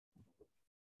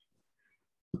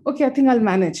Okay, I think I'll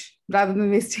manage rather than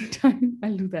wasting time.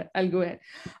 I'll do that. I'll go ahead.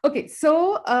 Okay,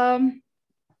 so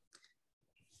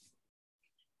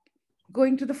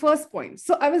going to the first point.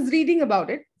 So I was reading about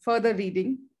it, further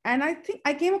reading, and I think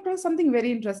I came across something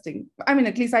very interesting. I mean,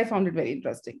 at least I found it very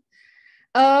interesting.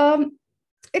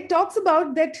 It talks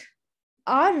about that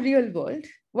our real world,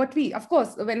 what we, of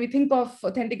course, when we think of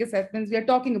authentic assessments, we are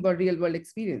talking about real world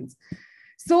experience.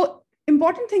 So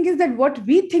important thing is that what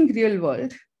we think real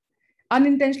world,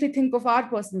 unintentionally think of our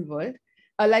personal world.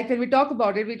 Like when we talk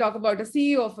about it, we talk about a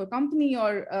CEO of a company,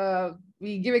 or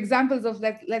we give examples of,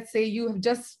 let's say you have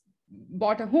just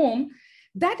bought a home.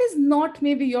 That is not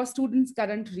maybe your student's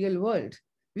current real world.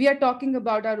 We are talking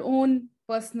about our own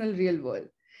personal real world.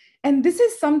 And this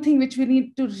is something which we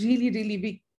need to really, really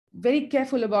be very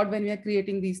careful about when we are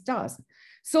creating these tasks.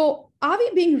 So are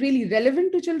we being really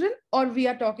relevant to children, or we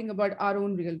are talking about our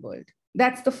own real world?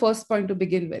 That's the first point to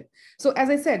begin with. So as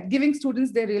I said, giving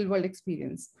students their real world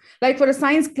experience. Like for a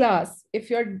science class, if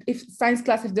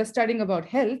they're studying about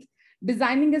health,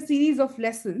 designing a series of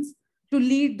lessons to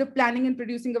lead the planning and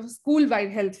producing of a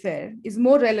school-wide health fair is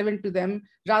more relevant to them,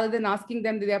 rather than asking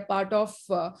them that they are part of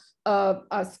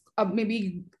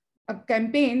maybe a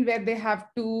campaign where they have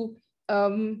to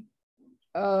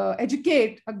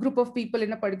educate a group of people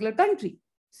in a particular country.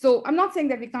 So I'm not saying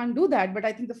that we can't do that, but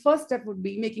I think the first step would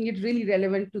be making it really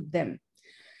relevant to them.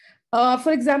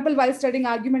 For example, while studying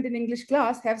argument in English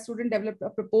class, have students develop a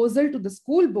proposal to the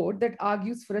school board that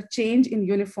argues for a change in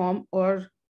uniform or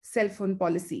cell phone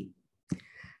policy.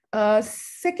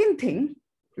 Second thing,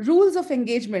 rules of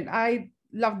engagement. I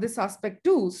love this aspect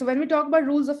too. So when we talk about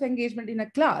rules of engagement in a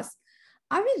class,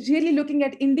 are we really looking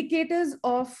at indicators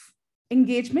of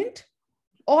engagement,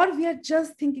 or we are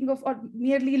just thinking of or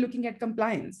merely looking at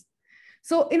compliance?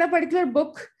 So in a particular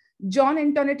book, John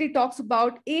Antonetti talks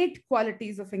about 8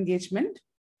 qualities of engagement.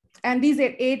 And these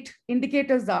 8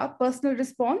 indicators are personal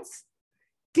response,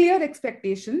 clear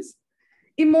expectations,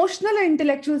 emotional and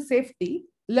intellectual safety,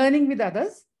 learning with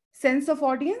others, sense of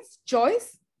audience,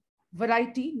 choice,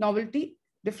 variety, novelty,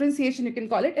 differentiation, you can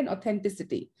call it, and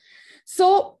authenticity.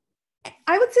 So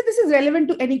I would say this is relevant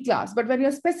to any class, but when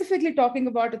you're specifically talking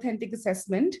about authentic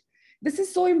assessment, this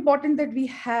is so important that we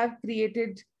have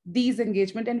created these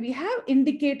engagement and we have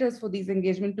indicators for these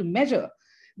engagement to measure.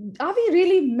 Are we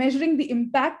really measuring the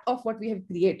impact of what we have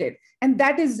created? And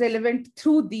that is relevant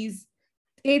through these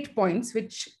 8 points,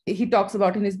 which he talks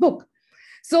about in his book.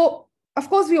 So of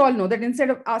course, we all know that instead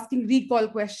of asking recall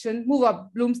question, move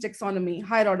up Bloom's taxonomy,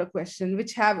 higher order question,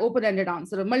 which have open-ended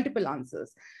answer or multiple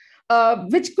answers,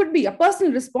 which could be a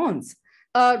personal response.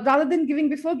 Rather than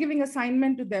before giving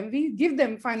assignment to them, we give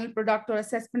them final product or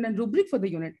assessment and rubric for the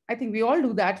unit. I think we all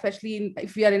do that, especially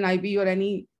if we are in IB or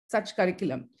any such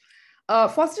curriculum.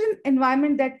 Foster an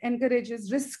environment that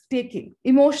encourages risk-taking,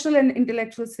 emotional and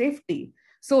intellectual safety.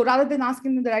 So rather than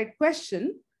asking them the right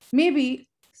question, maybe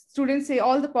students say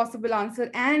all the possible answer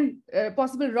and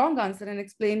possible wrong answer and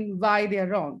explain why they are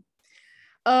wrong.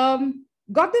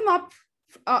 Got them up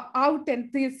out and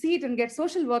they see it and get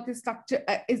social work is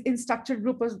in structured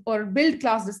group or build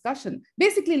class discussion,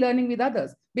 basically learning with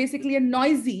others, basically a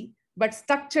noisy but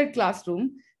structured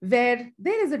classroom where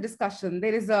there is a discussion,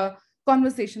 there is a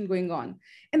conversation going on.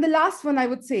 And the last one, I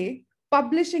would say,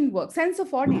 publishing work, sense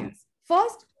of audience.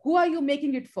 First, who are you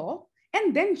making it for?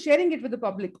 And then sharing it with the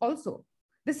public also.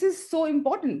 This is so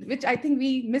important, which I think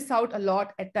we miss out a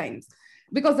lot at times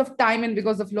because of time and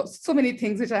because of so many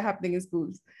things which are happening in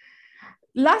schools.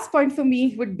 Last point for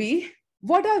me would be,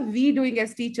 what are we doing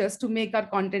as teachers to make our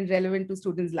content relevant to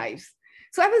students' lives?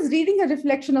 So I was reading a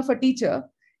reflection of a teacher,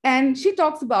 and she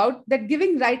talks about that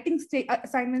giving writing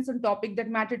assignments on topic that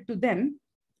mattered to them.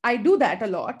 I do that a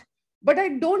lot, but I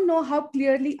don't know how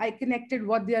clearly I connected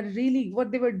what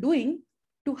they were doing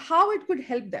to how it could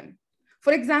help them.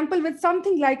 For example, with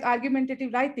something like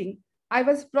argumentative writing, I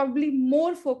was probably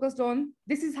more focused on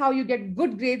this is how you get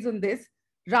good grades on this,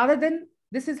 rather than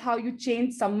this is how you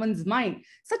change someone's mind.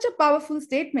 Such a powerful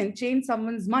statement, change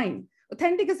someone's mind.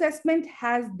 Authentic assessment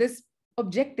has this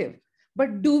objective,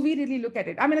 but do we really look at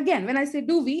it? I mean, again, when I say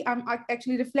do we, I'm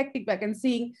actually reflecting back and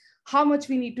seeing how much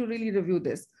we need to really review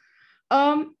this.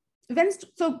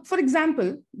 So for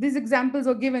example, these examples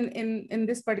are given in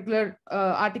this particular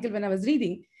article when I was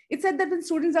reading. It said that when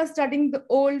students are studying the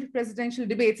old presidential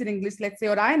debates in English, let's say,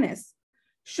 or INS,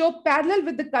 show parallel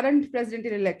with the current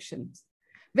presidential elections.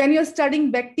 When you're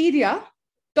studying bacteria,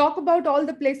 talk about all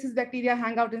the places bacteria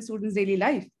hang out in students' daily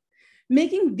life.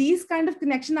 Making these kind of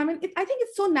connection, I mean, I think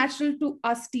it's so natural to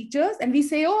us teachers, and we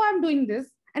say, oh, I'm doing this.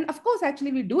 And of course,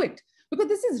 actually, we do it because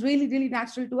this is really, really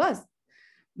natural to us.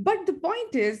 But the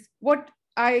point is, what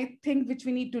I think which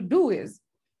we need to do is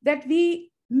that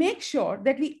we make sure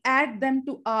that we add them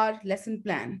to our lesson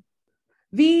plan.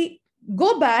 We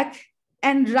go back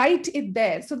and write it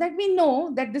there so that we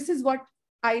know that this is what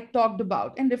I talked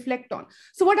about and reflect on.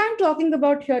 So what I'm talking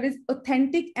about here is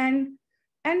authentic and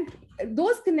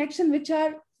those connections which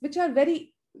are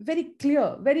very, very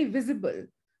clear, very visible,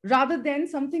 rather than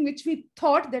something which we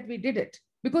thought that we did it,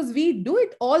 because we do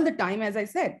it all the time. As I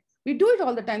said, we do it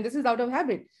all the time. This is out of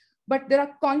habit, but there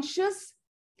are conscious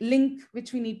link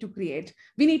which we need to create.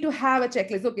 We need to have a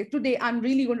checklist. Okay, today I'm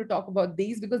really going to talk about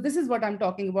these because this is what I'm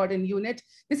talking about in unit.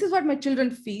 This is what my children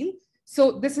feel.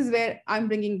 So this is where I'm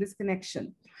bringing this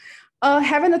connection.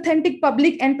 Have an authentic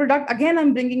public end product. Again,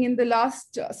 I'm bringing in the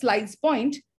last slides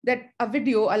point, that a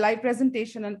video, a live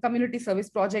presentation, and community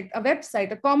service project, a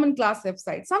website, a common class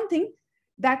website, something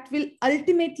that will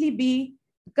ultimately be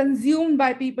consumed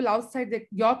by people outside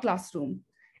your classroom.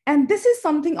 And this is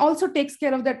something also takes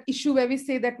care of that issue where we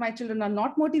say that my children are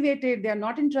not motivated, they are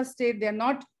not interested, they are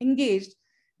not engaged.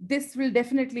 This will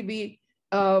definitely be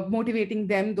motivating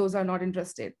them, those are not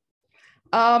interested.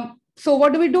 So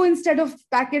what do we do instead of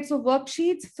packets of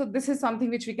worksheets? So this is something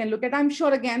which we can look at. I'm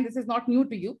sure, again, this is not new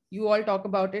to you. You all talk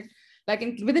about it. Like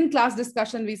within class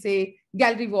discussion, we say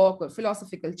gallery walk or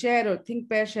philosophical chair or think,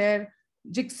 pair, share,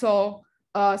 jigsaw,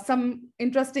 some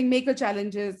interesting maker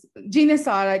challenges. Genius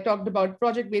R, I talked about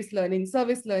project-based learning,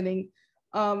 service learning,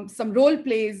 some role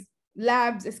plays,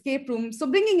 labs, escape rooms. So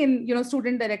bringing in,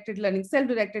 student-directed learning,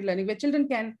 self-directed learning, where children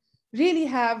can really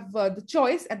have the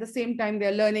choice. At the same time,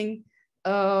 they're learning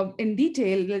in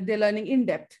detail, they're learning in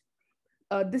depth.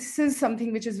 This is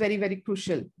something which is very, very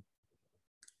crucial.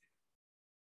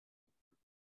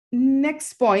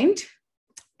 Next point,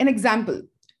 an example.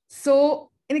 So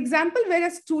an example where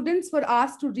students were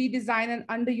asked to redesign an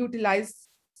underutilized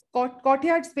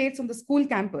courtyard space on the school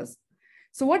campus.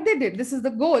 So what they did, this is the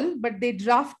goal, but they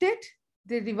drafted,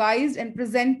 they revised and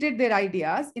presented their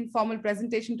ideas in formal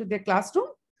presentation to their classroom.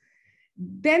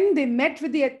 Then they met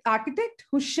with the architect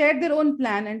who shared their own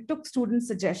plan and took students'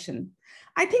 suggestion.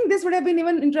 I think this would have been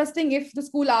even interesting if the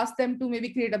school asked them to maybe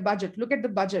create a budget. Look at the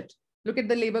budget, look at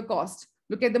the labor cost,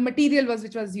 look at the material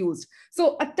which was used.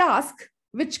 So a task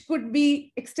which could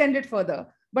be extended further,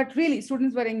 but really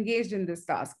students were engaged in this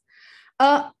task.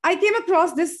 I came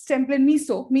across this template,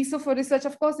 MISO for research.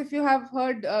 Of course, if you have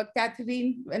heard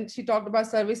Catherine, when she talked about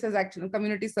service as action and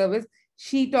community service,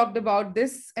 she talked about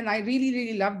this and I really,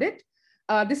 really loved it.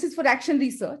 This is for action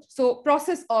research. So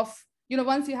process of,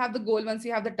 once you have the goal, once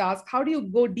you have the task, how do you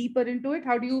go deeper into it?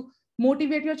 How do you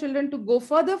motivate your children to go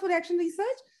further for action research?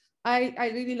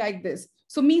 I really like this.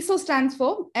 So MISO stands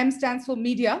for, M stands for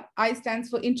media, I stands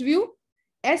for interview,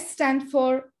 S stands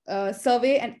for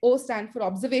survey, and O stands for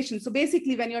observation. So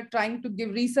basically, when you're trying to give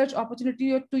research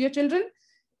opportunity to your children,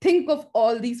 think of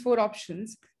all these 4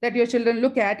 options that your children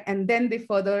look at, and then they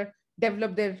further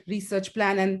develop their research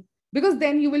plan. And because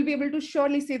then you will be able to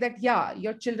surely say that, yeah,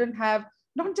 your children have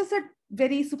not just a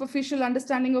very superficial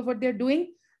understanding of what they're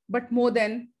doing, but more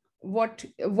than what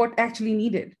actually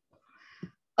needed.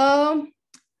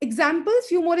 Examples,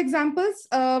 few more examples.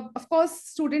 Of course,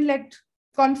 student-led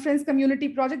conference community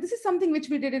project. This is something which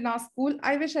we did in our school.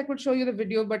 I wish I could show you the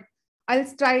video, but I'll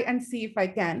try and see if I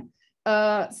can.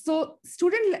 So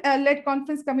student-led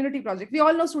conference community project. We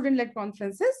all know student-led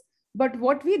conferences. But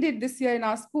what we did this year in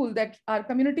our school, that our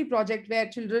community project where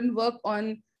children work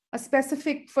on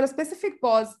for a specific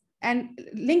cause and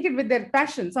link it with their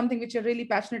passion, something which you're really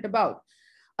passionate about.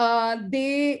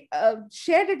 They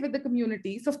shared it with the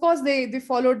community. So of course, they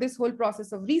followed this whole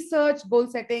process of research, goal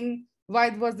setting, why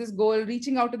was this goal,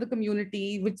 reaching out to the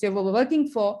community, which they were working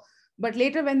for. But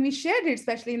later when we shared it,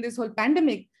 especially in this whole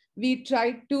pandemic, we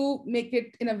tried to make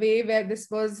it in a way where this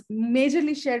was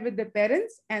majorly shared with their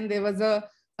parents, and there was a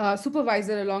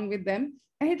supervisor along with them.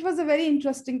 And it was a very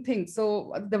interesting thing.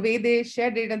 So the way they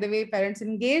shared it and the way parents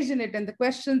engaged in it and the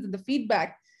questions and the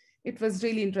feedback, it was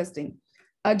really interesting.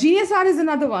 Genius R is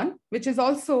another one, which is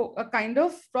also a kind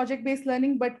of project-based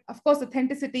learning, but of course,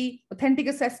 authentic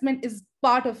assessment is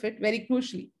part of it very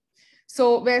crucially.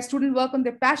 So where students work on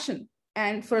their passion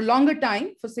and for a longer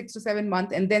time, for 6 to 7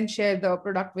 months, and then share the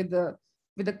product with the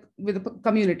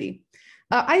community.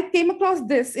 I came across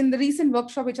this in the recent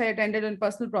workshop, which I attended on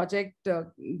personal project,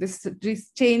 this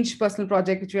change personal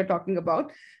project, which we are talking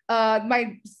about.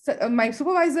 My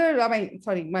supervisor,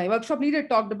 my workshop leader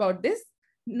talked about this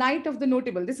night of the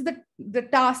notable. This is the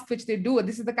task which they do.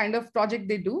 This is the kind of project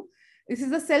they do. This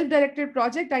is a self-directed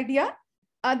project idea.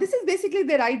 This is basically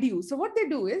their IDU. So what they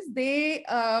do is they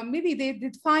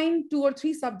define 2 or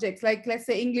 3 subjects, like let's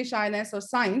say English, INS, or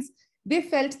science. They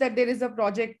felt that there is a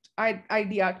project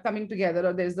idea coming together,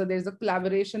 or there's a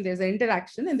collaboration, there's an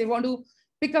interaction, and they want to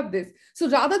pick up this. So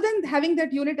rather than having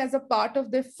that unit as a part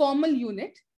of the formal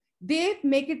unit, they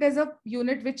make it as a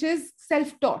unit which is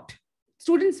self-taught.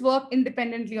 Students work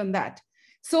independently on that.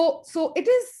 So it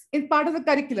is in part of the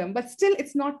curriculum, but still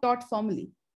it's not taught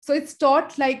formally. So it's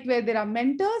taught like where there are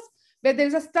mentors, where there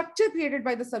is a structure created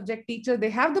by the subject teacher. They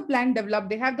have the plan developed,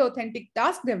 they have the authentic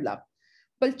task developed,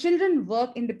 but children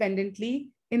work independently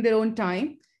in their own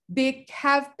time. They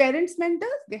have parents mentors,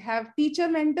 they have teacher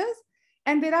mentors,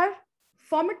 and there are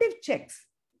formative checks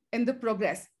in the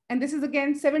progress. And this is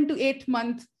again 7 to 8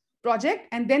 month project.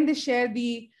 And then they share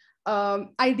the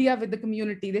idea with the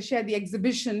community. They share the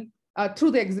exhibition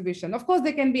through the exhibition. Of course,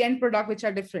 there can be end product which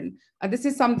are different. This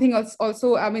is something else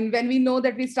also, I mean, when we know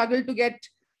that we struggle to get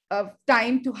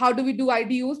time to how do we do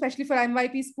IDU, especially for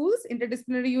MYP schools,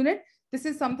 interdisciplinary unit, this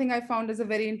is something I found as a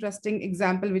very interesting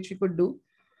example which we could do.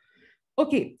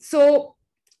 Okay, so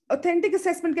authentic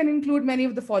assessment can include many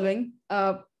of the following.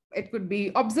 It could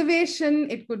be observation,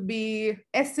 it could be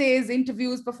essays,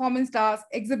 interviews, performance tasks,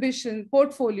 exhibition,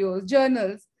 portfolios,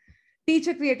 journals,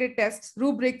 teacher-created tests,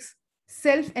 rubrics,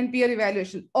 self and peer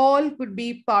evaluation, all could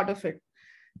be part of it.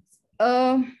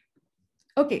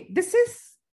 Okay, this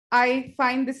is, I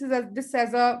find this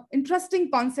as a interesting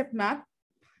concept map,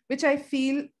 which I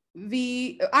feel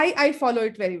I follow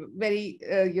it very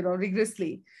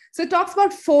rigorously. So it talks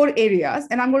about 4 areas,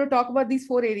 and I'm going to talk about these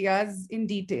 4 areas in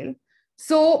detail.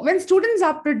 So when students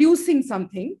are producing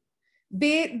something,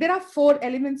 there are 4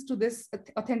 elements to this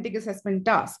authentic assessment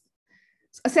task.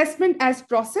 Assessment as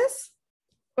process,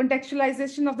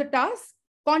 contextualization of the task,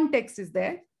 context is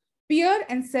there, peer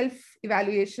and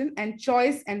self-evaluation, and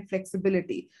choice and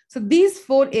flexibility. So these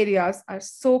 4 areas are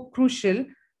so crucial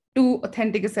to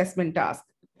authentic assessment task.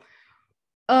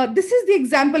 This is the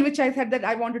example which I said that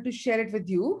I wanted to share it with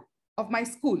you of my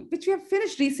school, which we have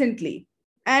finished recently.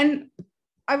 And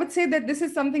I would say that this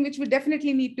is something which we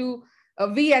definitely need to,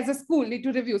 we as a school need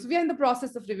to review. So we are in the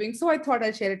process of reviewing. So I thought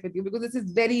I'll share it with you because this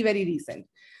is very, very recent.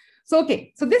 So,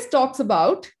 okay, so this talks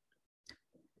about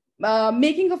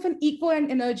making of an eco and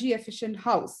energy efficient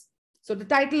house. So the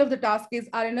title of the task is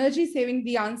Are Energy Saving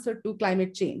the Answer to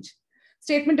Climate Change?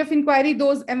 Statement of inquiry,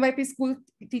 those MYP school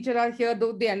teachers are here,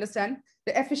 though they understand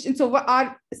the efficient. So what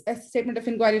our statement of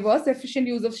inquiry was, the efficient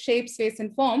use of shape, space,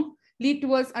 and form lead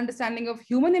towards understanding of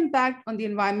human impact on the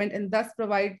environment and thus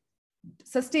provide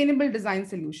sustainable design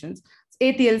solutions.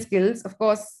 ATL skills, of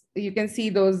course, you can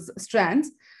see those strands.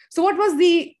 So what was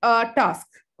the task,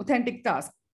 authentic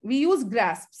task? We use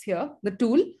grasps here, the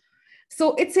tool.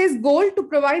 So it says goal to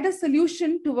provide a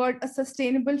solution toward a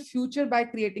sustainable future by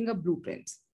creating a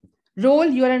blueprint. Role,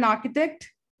 you are an architect.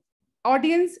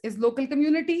 Audience is local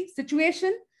community.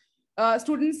 Situation,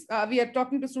 students, we are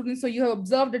talking to students. So you have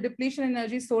observed the depletion in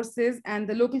energy sources and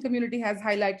the local community has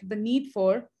highlighted the need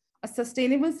for a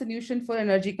sustainable solution for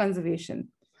energy conservation.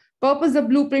 Purpose of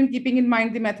blueprint, keeping in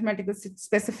mind the mathematical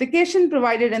specification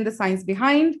provided and the science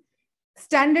behind.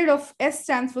 Standard of S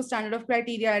stands for standard of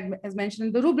criteria as mentioned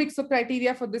in the rubric. So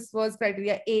criteria for this was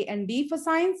criteria A and D for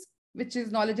science, which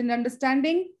is knowledge and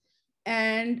understanding.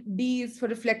 And D is for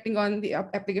reflecting on the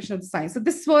application of the science. So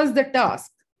this was the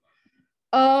task.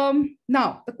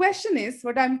 Now, the question is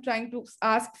what I'm trying to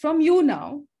ask from you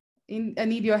now, I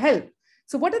need your help.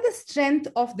 So what are the strengths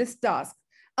of this task?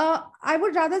 I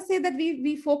would rather say that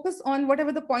we focus on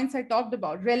whatever the points I talked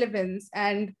about, relevance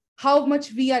and how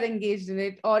much we are engaged in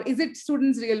it, or is it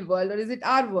students' real world, or is it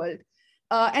our world?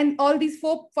 And all these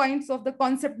 4 points of the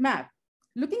concept map.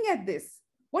 Looking at this,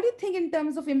 what do you think in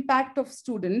terms of impact of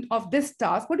student of this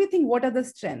task? What do you think, what are the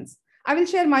strengths? I will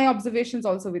share my observations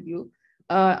also with you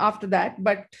after that,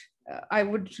 but I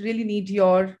would really need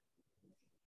your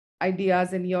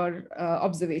ideas and your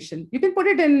observation. You can put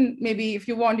it in, maybe if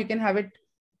you want, you can have it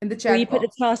in the chat. Will you put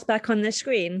the task back on the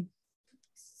screen?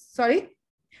 Sorry?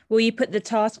 Will you put the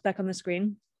task back on the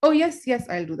screen? Oh, yes,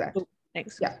 I'll do that. Cool.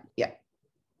 Thanks. Yeah.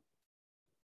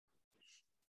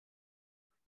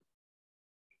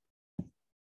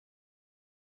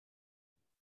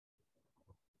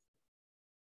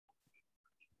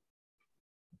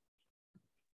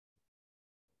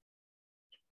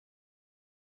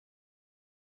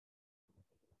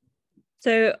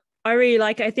 So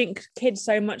I think kids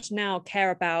so much now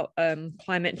care about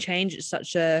climate change. It's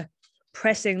such a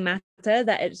pressing matter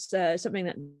that it's something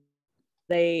that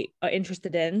they are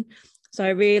interested in. So I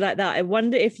really like that. I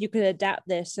wonder if you could adapt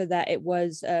this so that it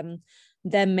was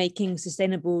them making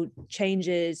sustainable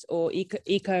changes or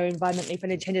eco-environmentally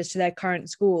friendly changes to their current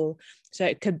school. So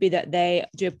it could be that they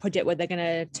do a project where they're going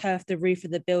to turf the roof of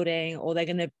the building, or they're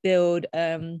going to build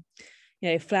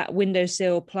flat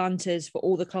windowsill planters for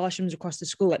all the classrooms across the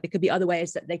school. Like there could be other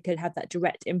ways that they could have that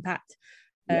direct impact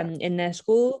in their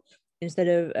school instead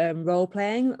of role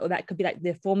playing, or that could be like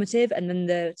the formative, and then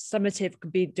the summative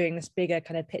could be doing this bigger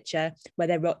kind of picture where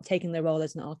they're taking the role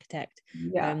as an architect.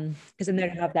 Because then they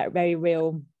have that very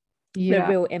real, the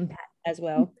real impact as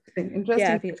well. Interesting.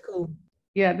 Yeah, I think it's cool.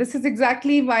 Yeah, this is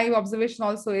exactly my observation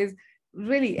also is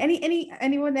really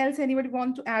anyone else, anybody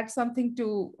want to add something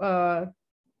to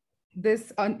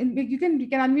this? You can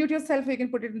unmute yourself, or you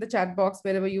can put it in the chat box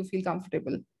wherever you feel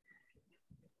comfortable.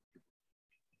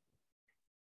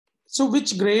 So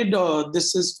which grade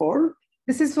this is for?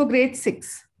 This is for grade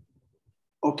 6.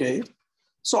 Okay.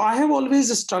 So I have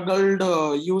always struggled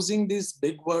using these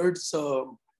big words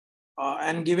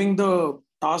and giving the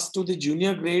task to the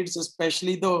junior grades,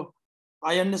 especially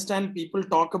I understand people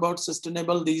talk about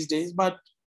sustainable these days, but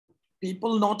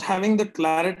people not having the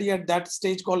clarity at that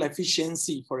stage called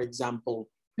efficiency, for example.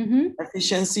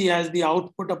 Efficiency as the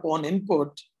output upon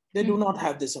input, they do not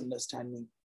have this understanding.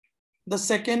 The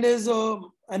second is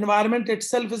environment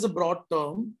itself is a broad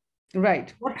term.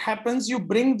 Right. What happens, you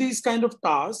bring these kind of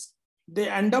tasks, they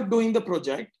end up doing the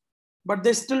project, but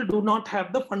they still do not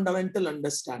have the fundamental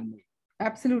understanding.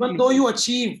 Absolutely. But though you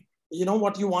achieve,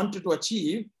 what you wanted to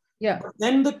achieve, but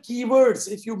then the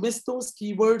keywords, if you miss those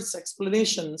keywords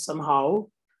explanation somehow,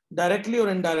 directly or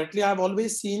indirectly, I've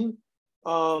always seen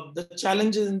the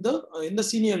challenges in the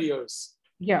senior years.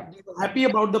 Yeah. You're happy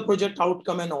about the project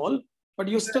outcome and all, but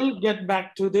you still get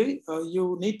back to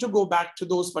you need to go back to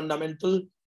those fundamental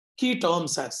key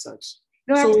terms as such.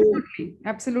 No, absolutely.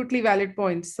 Absolutely valid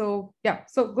points. So yeah,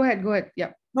 so go ahead.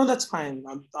 Yeah. No, that's fine.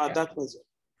 That was it.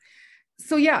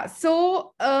 So yeah,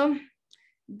 so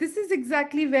this is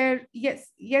exactly where, yes,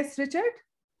 Richard?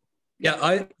 Yeah,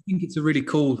 I think it's a really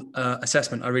cool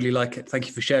assessment. I really like it. Thank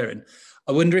you for sharing.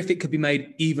 I wonder if it could be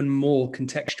made even more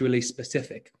contextually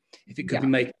specific, if it could be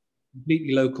made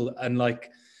completely local and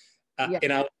like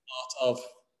in our part of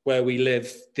where we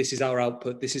live, this is our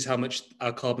output, this is how much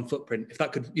our carbon footprint. If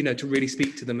that could, to really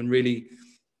speak to them and really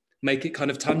make it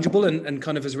kind of tangible and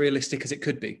kind of as realistic as it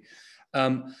could be.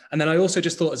 And then I also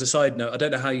just thought as a side note, I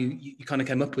don't know how you kind of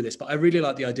came up with this, but I really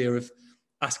like the idea of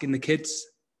asking the kids.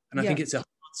 And I think it's a hard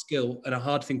skill and a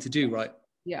hard thing to do, right?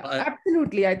 Yeah,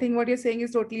 absolutely. I think what you're saying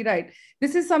is totally right.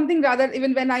 This is something rather,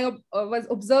 even when I was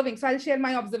observing, so I'll share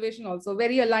my observation also,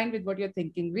 very aligned with what you're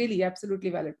thinking. Really, absolutely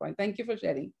valid point. Thank you for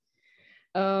sharing.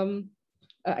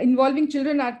 Involving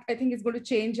children, I think is going to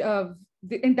change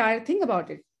the entire thing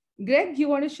about it. Greg, you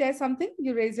want to share something?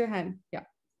 You raise your hand. Yeah.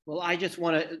 Well, I just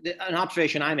want to, an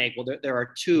observation I make, well, there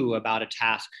are two about a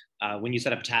task. When you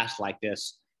set up a task like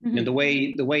this, and the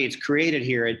way it's created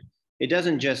here, it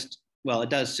doesn't just, well, it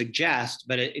does suggest,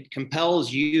 but it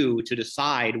compels you to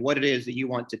decide what it is that you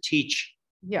want to teach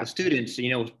the students,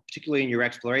 particularly in your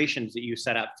explorations that you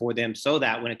set up for them, so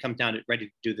that when it comes down to ready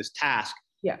to do this task,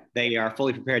 they are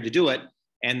fully prepared to do it.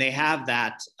 And they have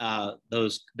that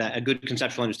a good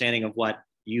conceptual understanding of what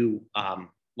you,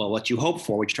 what you hope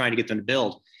for, what you're trying to get them to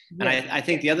build. And I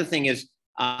think the other thing is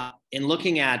in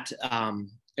looking at,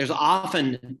 there's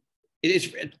often,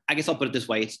 I guess I'll put it this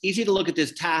way. It's easy to look at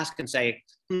this task and say,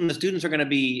 the students are going to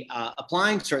be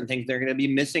applying certain things. They're going to be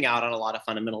missing out on a lot of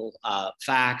fundamental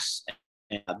facts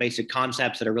and basic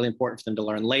concepts that are really important for them to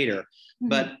learn later.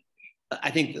 But I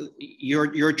think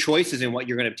your choices in what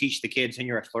you're going to teach the kids in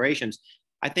your explorations,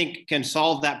 I think can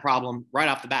solve that problem right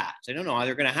off the bat. Say, no,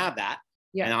 they're going to have that.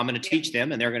 And I'm going to teach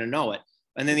them and they're going to know it.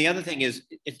 And then the other thing is,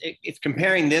 it's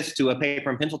comparing this to a paper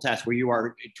and pencil test where you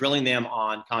are drilling them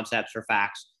on concepts or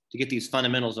facts to get these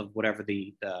fundamentals of whatever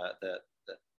the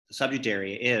subject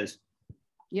area is.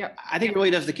 Yeah, I think it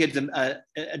really does the kids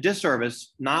a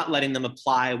disservice not letting them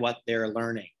apply what they're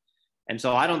learning. And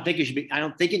so I don't think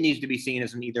it needs to be seen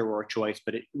as an either or choice,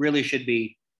 but it really should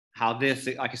be how this,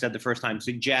 like I said the first time,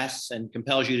 suggests and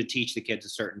compels you to teach the kids a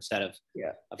certain set of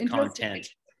content.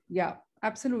 Yeah,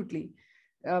 absolutely.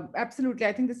 Absolutely.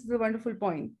 I think this is a wonderful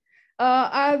point.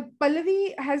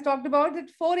 Pallavi has talked about that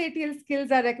 4 ATL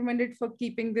skills are recommended for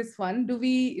keeping this one. Do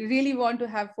we really want to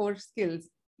have 4 skills?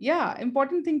 Yeah,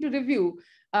 important thing to review.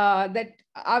 That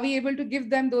are we able to give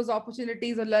them those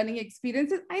opportunities or learning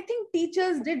experiences? I think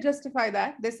teachers did justify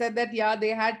that. They said that, they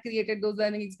had created those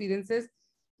learning experiences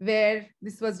where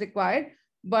this was required,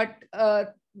 but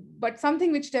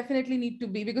something which definitely need to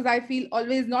be, because I feel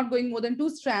always not going more than 2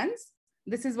 strands.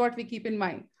 This is what we keep in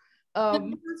mind. I also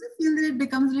feel that it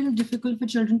becomes a little difficult for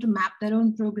children to map their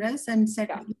own progress and set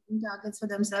targets for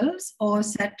themselves, or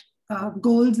set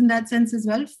goals in that sense as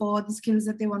well for the skills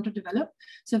that they want to develop.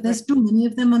 So if there's too many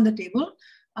of them on the table,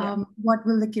 what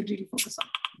will the kid really focus on?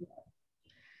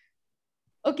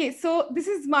 Okay, so this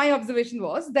is my observation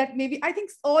was that maybe I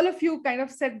think all of you kind of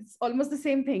said almost the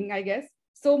same thing, I guess.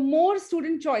 So more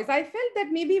student choice. I felt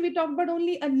that maybe we talk about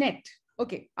only a net.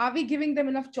 Okay, are we giving them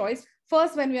enough choice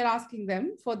first when we are asking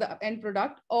them for the end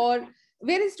product, or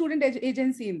where is student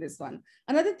agency in this one?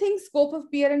 Another thing, scope of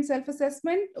peer and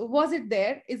self-assessment. Was it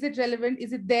there? Is it relevant?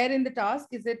 Is it there in the task?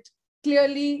 Is it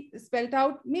clearly spelled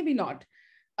out? Maybe not.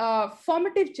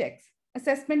 Formative checks,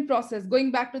 assessment process,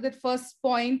 going back to that first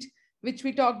point, which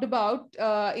we talked about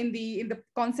in the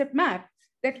concept map,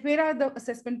 that where are the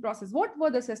assessment process? What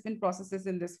were the assessment processes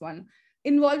in this one?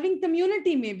 Involving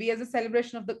community maybe as a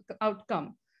celebration of the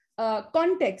outcome.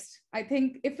 Context, I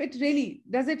think if it really,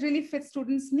 does it really fit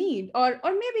students' need? Or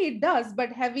maybe it does,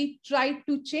 but have we tried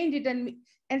to change it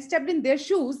and stepped in their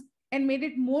shoes and made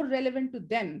it more relevant to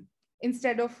them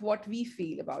instead of what we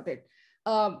feel about it?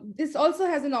 This also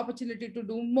has an opportunity to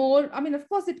do more. I mean, of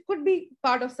course, it could be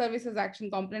part of services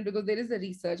action component because there is a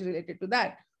research related to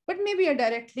that, but maybe a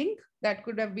direct link, that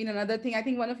could have been another thing. I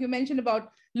think one of you mentioned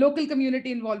about local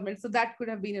community involvement. So that could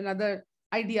have been another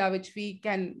idea which we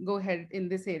can go ahead in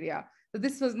this area. So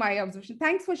this was my observation.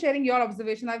 Thanks for sharing your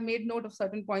observation. I've made note of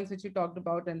certain points which you talked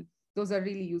about, and those are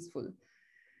really useful.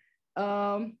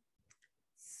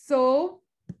 So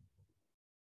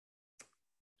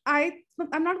I'm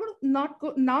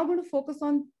now going to focus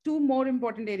on two more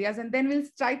important areas, and then we'll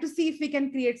try to see if we can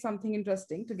create something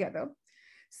interesting together.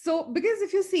 So, because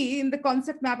if you see in the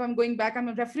concept map, I'm going back,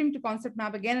 I'm referring to concept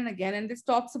map again and again, and this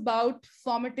talks about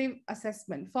formative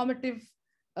assessment, formative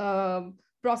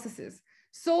processes.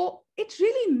 So it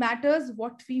really matters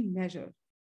what we measure.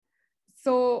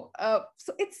 So,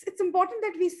 it's important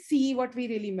that we see what we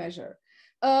really measure.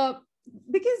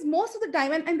 Because most of the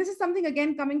time, and this is something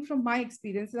again coming from my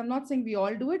experiences, I'm not saying we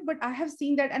all do it, but I have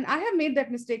seen that, and I have made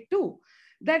that mistake too,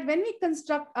 that when we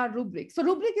construct our rubric, so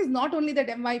rubric is not only that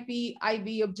MYP,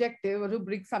 IB, objective,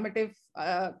 rubric, summative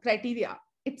criteria.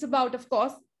 It's about, of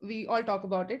course, we all talk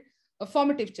about it,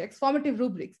 formative checks, formative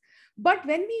rubrics. But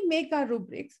when we make our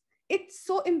rubrics, it's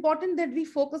so important that we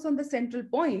focus on the central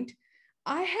point.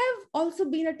 I have also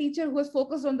been a teacher who has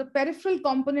focused on the peripheral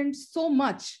components so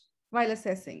much while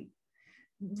assessing.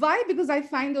 Why? Because I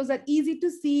find those are easy to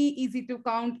see, easy to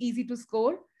count, easy to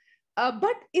score.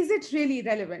 But is it really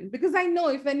relevant? Because I know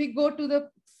if when we go to the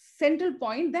central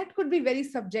point, that could be very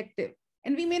subjective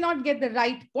and we may not get the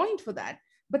right point for that,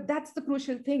 but that's the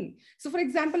crucial thing. So for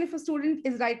example, if a student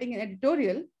is writing an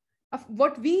editorial,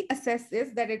 what we assess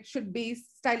is that it should be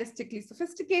stylistically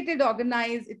sophisticated,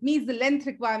 organized, it meets the length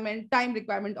requirement, time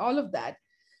requirement, all of that.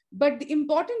 But the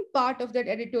important part of that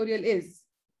editorial is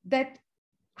that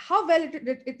how well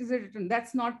it is written.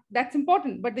 That's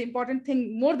important. But the important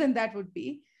thing more than that would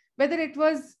be whether it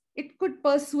could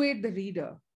persuade the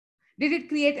reader. Did it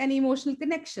create any emotional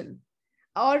connection?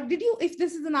 Or did you, if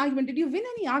this is an argument, did you win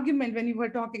any argument when you were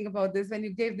talking about this, when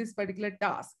you gave this particular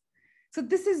task? So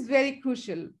this is very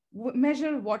crucial.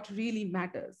 Measure what really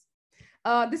matters.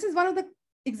 This is one of the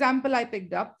example I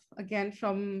picked up again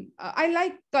from, I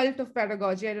like Cult of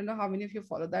Pedagogy. I don't know how many of you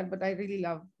follow that, but I really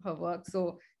love her work.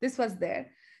 So this was there.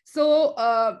 So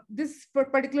this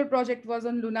particular project was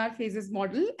on lunar phases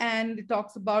model, and it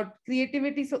talks about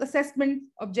creativity. So assessment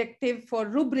objective for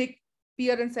rubric,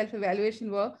 peer and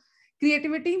self-evaluation were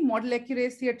creativity, model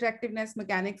accuracy, attractiveness,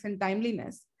 mechanics, and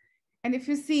timeliness. And if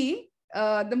you see,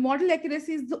 the model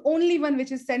accuracy is the only one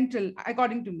which is central,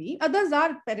 according to me. Others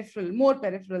are peripheral, more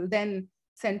peripheral than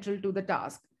central to the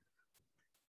task.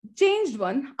 Changed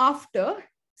one after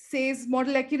says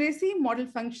model accuracy, model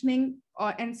functioning,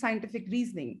 and scientific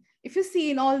reasoning. If you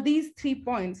see in all these 3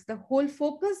 points, the whole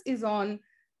focus is on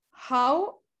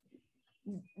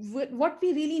what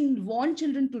we really want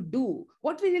children to do,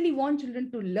 what we really want children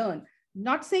to learn.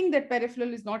 Not saying that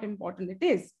peripheral is not important, it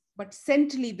is, but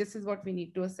centrally, this is what we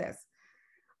need to assess.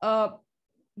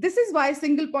 This is why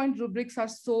single point rubrics are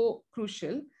so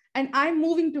crucial. And I'm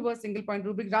moving towards single point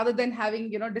rubric rather than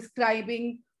having,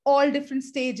 describing all different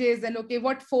stages and okay,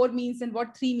 what 4 means and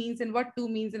what 3 means and what 2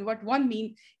 means and what 1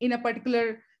 mean in a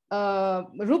particular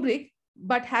rubric,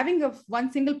 but having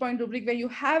one single point rubric where you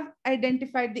have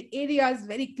identified the areas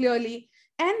very clearly,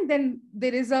 and then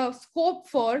there is a scope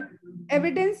for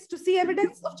evidence, to see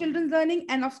evidence of children's learning,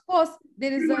 and of course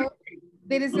there is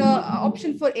a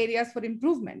option for areas for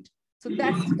improvement. So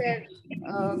that's where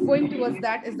going towards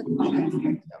that is the crucial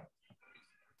aspect.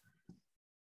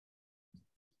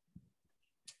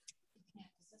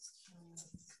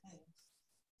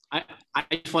 I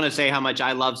just want to say how much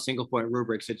I love single point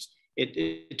rubrics.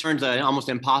 It turns an almost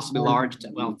impossibly large,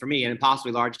 well, for me, an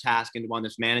impossibly large task into one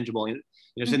that's manageable. And,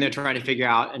 sitting there trying to figure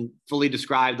out and fully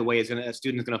describe the way a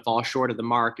student is going to fall short of the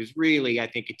mark is really, I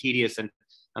think, a tedious and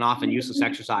often useless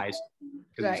exercise.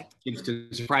 Because it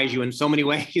can surprise you in so many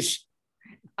ways.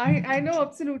 I know,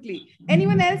 absolutely.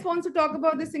 Anyone else wants to talk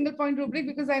about this single point rubric?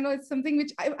 Because I know it's something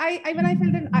which when I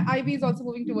felt that IB is also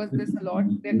moving towards this a lot.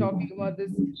 They're talking about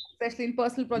this, especially in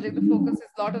personal project. The focus is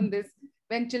a lot on this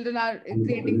when children are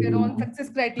creating their own success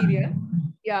criteria.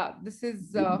 Yeah, this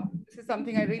is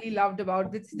something I really loved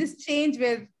about this change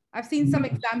where I've seen some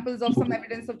examples of some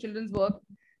evidence of children's work,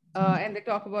 and they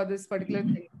talk about this particular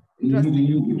thing.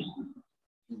 Interesting.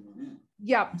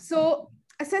 Yeah. So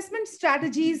assessment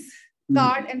strategies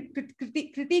card and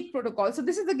critique protocol. So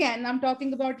this is, again, I'm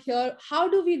talking about here, how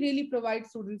do we really provide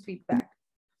students feedback?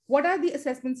 What are the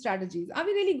assessment strategies? Are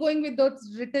we really going with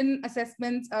those written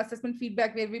assessments, assessment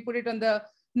feedback where we put it on the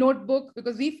notebook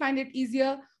because we find it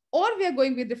easier, or we are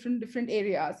going with different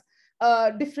areas,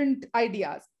 different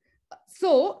ideas?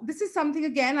 So this is something,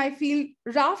 again, I feel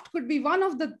raft could be one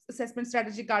of the assessment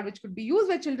strategy card which could be used,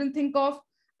 where children think of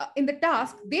in the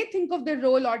task, they think of their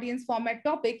role, audience, format,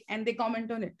 topic, and they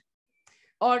comment on it.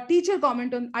 Or teacher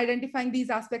comment on identifying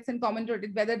these aspects and comment on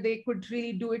it, whether they could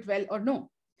really do it well or no.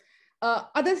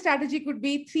 Other strategy could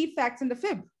be 3 facts and a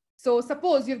fib. So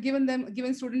suppose you've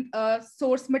given student a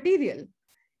source material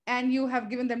and you have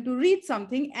given them to read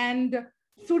something, and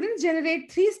students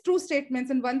generate 3 true statements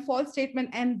and 1 false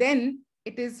statement, and then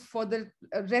it is for the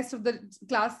rest of the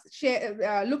class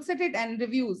looks at it and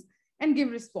reviews and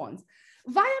give response.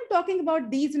 Why I'm talking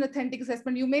about these in authentic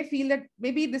assessment, you may feel that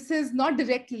maybe this is not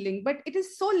directly linked, but it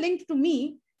is so linked to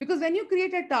me, because when you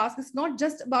create a task, it's not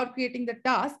just about creating the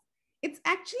task, it's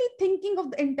actually thinking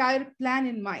of the entire plan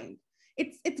in mind.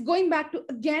 It's going back to,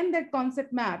 again, that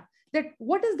concept map, that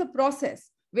what is the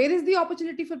process? Where is the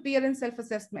opportunity for peer and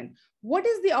self-assessment? What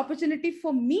is the opportunity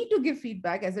for me to give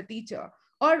feedback as a teacher?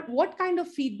 Or what kind of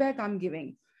feedback I'm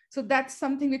giving? So that's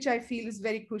something which I feel is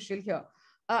very crucial here.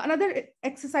 Another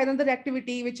exercise, another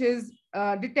activity, which is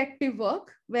detective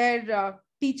work, where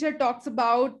teacher talks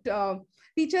about,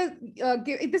 this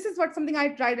is something I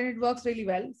tried and it works really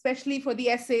well, especially for the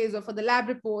essays or for the lab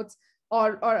reports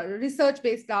or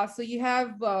research-based class. So you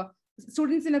have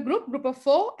students in a group of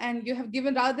 4, and you have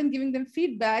given, rather than giving them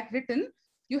feedback written,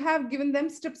 you have given them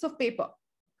strips of paper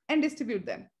and distribute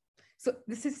them. So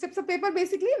this is strips of paper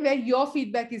basically where your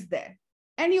feedback is there.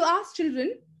 And you ask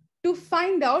children to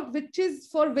find out which is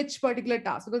for which particular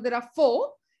task, because there are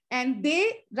 4, and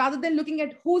they, rather than looking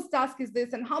at whose task is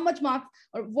this and how much marks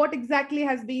or what exactly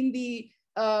has been the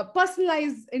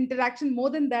personalized interaction,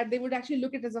 more than that, they would actually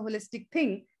look at it as a holistic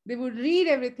thing. They would read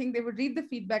everything, they would read the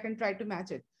feedback and try to match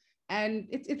it. And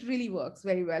it really works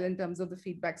very well in terms of the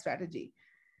feedback strategy.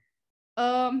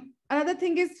 Another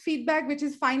thing is feedback, which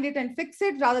is find it and fix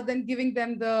it. Rather than giving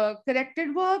them the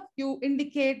corrected work, you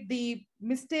indicate the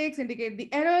mistakes, indicate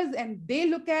the errors, and they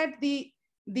look at the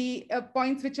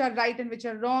points which are right and which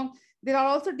are wrong. There are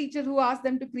also teachers who ask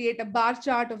them to create a bar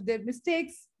chart of their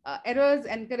mistakes, errors,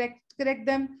 and correct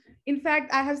them. In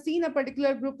fact, I have seen a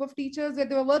particular group of teachers where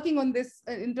they were working on this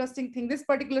interesting thing, this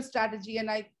particular strategy, and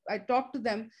I talked to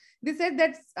them. They said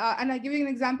that, and I give you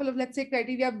an example of, let's say,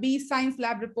 criteria B science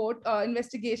lab report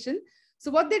investigation. So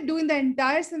what they do in the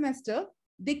entire semester,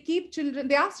 they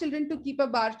ask children to keep a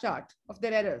bar chart of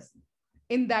their errors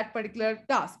in that particular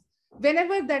task,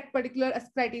 whenever that particular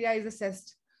criteria is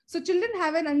assessed. So children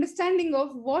have an understanding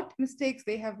of what mistakes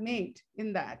they have made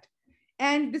in that.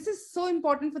 And this is so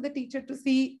important for the teacher to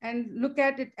see and look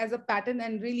at it as a pattern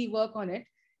and really work on it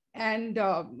and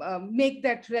make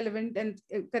that relevant and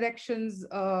corrections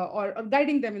or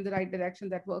guiding them in the right direction.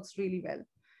 That works really well.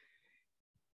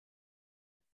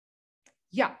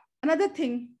 Yeah, another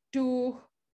thing to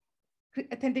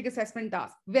authentic assessment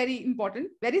task, very important,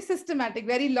 very systematic,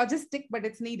 very logistic, but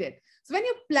it's needed. So when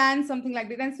you plan something like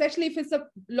that, and especially if it's a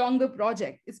longer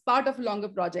project, it's part of a longer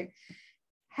project,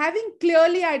 having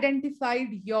clearly identified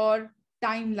your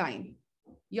timeline,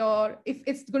 if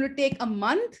it's going to take a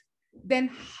month, then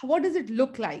what does it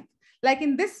look like? Like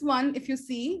in this one, if you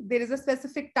see, there is a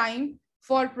specific time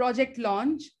for project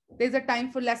launch. There's a time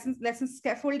for lesson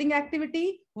scaffolding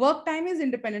activity. Work time is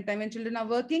independent time when children are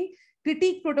working.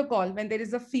 Critique protocol, when there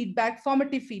is a feedback,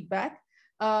 formative feedback.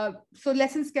 So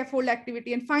lesson scaffold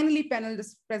activity, and finally panel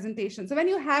presentation. So when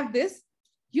you have this,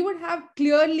 you would have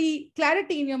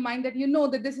clarity in your mind that you know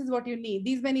that this is what you need,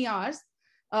 these many hours.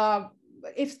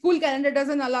 If school calendar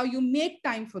doesn't allow you, make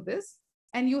time for this.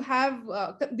 And you have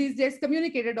these days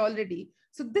communicated already.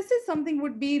 So this is something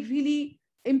would be really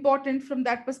important from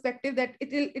that perspective, that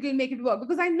it'll make it work.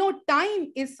 Because I know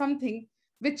time is something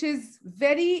which is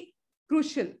very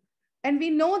crucial. And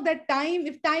we know that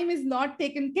if time is not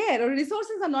taken care or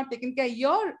resources are not taken care,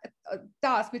 your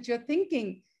task, which you're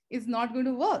thinking, is not going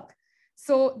to work.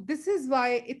 So this is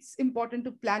why it's important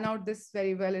to plan out this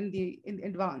very well in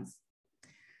advance.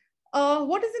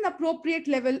 What is an appropriate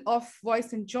level of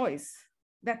voice and choice?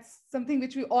 That's something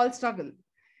which we all struggle.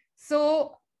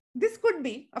 So this could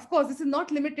be, of course, this is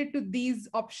not limited to these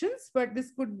options, but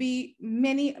this could be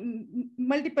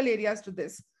multiple areas to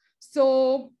this.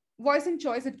 So voice and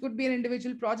choice, it could be an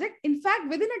individual project. In fact,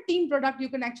 within a team product, you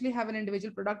can actually have an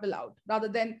individual product allowed, rather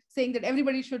than saying that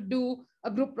everybody should do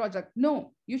a group project.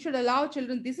 No, you should allow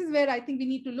children. This is where I think we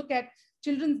need to look at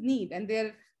children's need and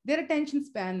their attention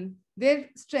span, their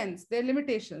strengths, their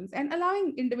limitations, and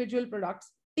allowing individual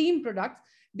products, team products.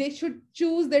 They should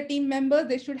choose their team members.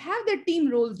 They should have their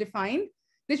team roles defined.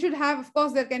 They should have, of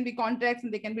course, there can be contracts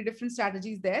and there can be different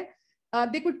strategies there.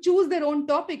 They could choose their own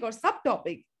topic or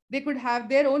subtopic. They could have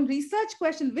their own research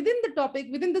question within the topic,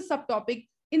 within the subtopic.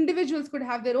 Individuals could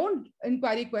have their own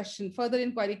inquiry question, further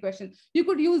inquiry question. You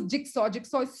could use Jigsaw.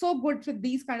 Jigsaw is so good with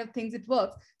these kind of things. It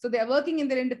works. So they are working in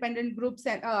their independent groups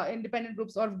and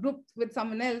or groups with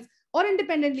someone else or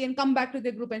independently, and come back to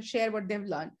their group and share what they've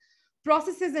learned.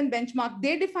 Processes and benchmark,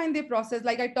 they define their process.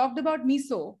 Like I talked about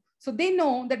MISO. So they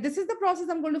know that this is the process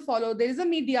I'm going to follow. There is a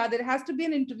media, there has to be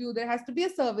an interview, there has to be a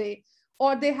survey,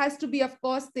 or there has to be, of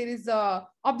course, there is a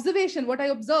observation, what I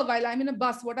observe while I'm in a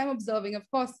bus, what I'm observing. Of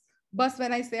course, bus,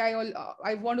 when I say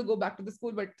I want to go back to the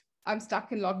school, but I'm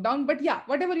stuck in lockdown. But yeah,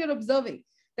 whatever you're observing,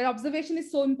 that observation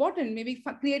is so important. Maybe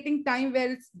creating time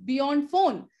where it's beyond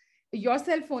phone, your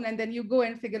cell phone, and then you go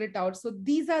and figure it out. So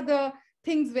these are the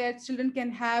things where children can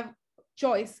have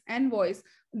choice and voice.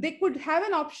 They could have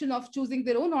an option of choosing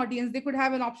their own audience. They could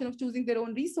have an option of choosing their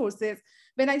own resources.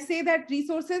 When I say that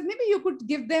resources, maybe you could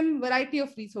give them variety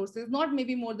of resources, not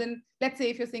maybe more than, let's say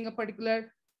if you're saying a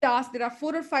particular task, there are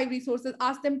 4 or 5 resources,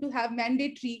 ask them to have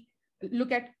mandatory,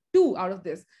 look at 2 out of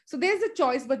this. So there's a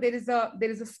choice, but there is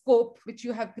a scope which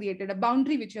you have created, a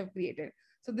boundary which you have created.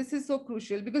 So this is so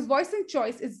crucial, because voice and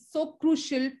choice is so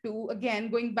crucial to, again,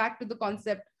 going back to the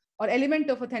concept or element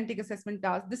of authentic assessment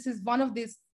task. This is one of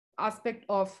these aspect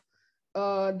of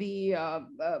the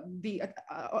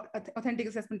authentic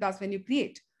assessment task when you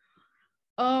create.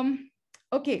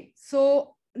 Okay,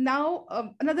 so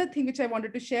now another thing which I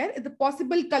wanted to share is the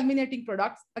possible culminating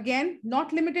products. Again,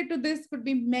 not limited to this, could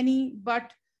be many,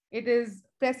 but it is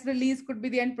press release, could be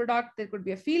the end product. There could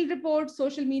be a field report,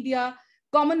 social media,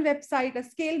 common website, a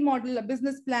scale model, a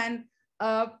business plan,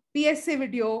 a PSA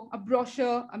video, a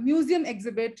brochure, a museum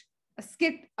exhibit, a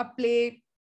skit, a play,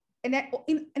 in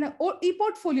an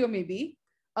e-portfolio maybe,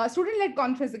 a student-led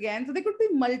conference again. So there could be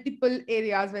multiple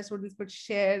areas where students could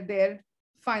share their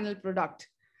final product.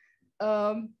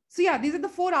 So yeah, these are the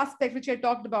 4 aspects which I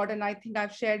talked about, and I think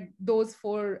I've shared those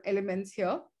 4 elements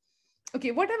here.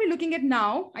 Okay, what are we looking at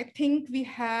now? I think we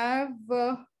have,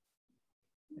 let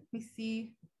me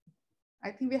see.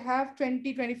 I think we have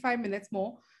 25 minutes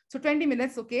more. So 20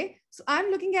 minutes, okay. So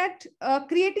I'm looking at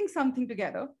creating something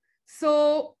together.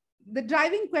 So the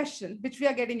driving question, which we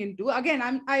are getting into, again,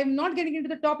 I'm not getting into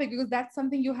the topic because that's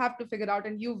something you have to figure out,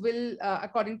 and you will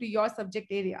according to your subject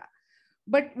area.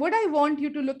 But what I want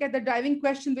you to look at the driving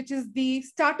question, which is the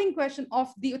starting question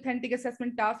of the authentic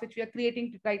assessment task, which we are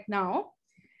creating right now.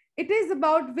 It is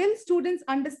about, will students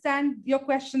understand your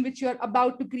question, which you're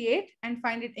about to create, and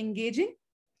find it engaging?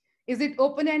 Is it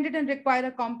open-ended and require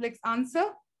a complex answer?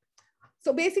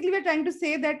 So basically, we're trying to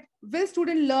say that, will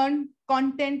student learn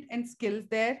content and skills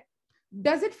there?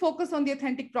 Does it focus on the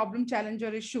authentic problem, challenge,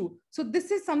 or issue? So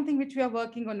this is something which we are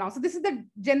working on now. So this is the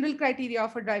general criteria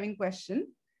of a driving question.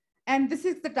 And this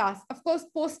is the task. Of course,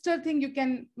 poster thing, you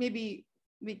can maybe,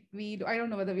 I don't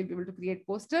know whether we'll be able to create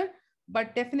poster,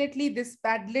 but definitely this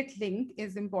Padlet link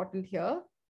is important here.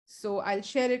 So I'll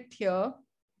share it here.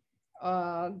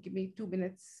 Give me 2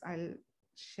 minutes. I'll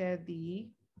share the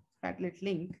Padlet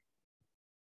link.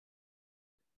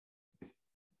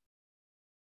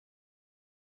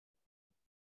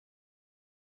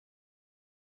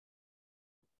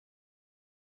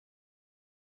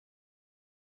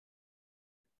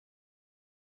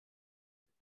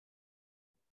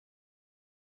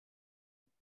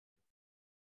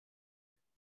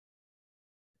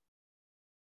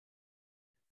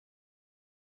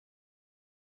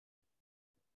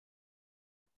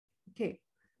 Okay,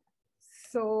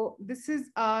 so this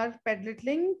is our Padlet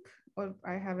link, or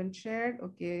I haven't shared.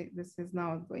 Okay, this is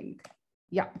now going.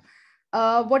 Yeah.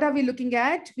 What are we looking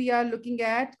at? We are looking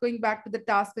at going back to the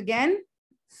task again.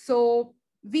 So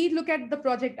we look at the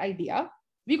project idea.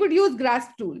 We could use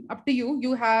GRASP tool, up to you.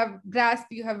 You have GRASP,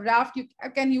 you have Raft, you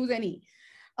can use any.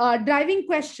 Driving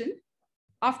question.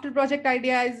 After project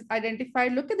idea is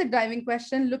identified, look at the driving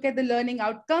question, look at the learning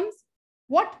outcomes.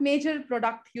 What major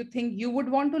product you think you would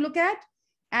want to look at,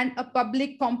 and a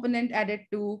public component added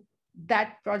to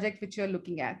that project which you're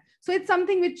looking at. So it's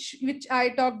something which I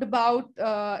talked about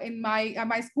in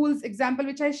my school's example,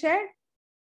 which I shared.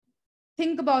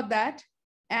 Think about that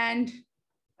and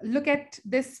look at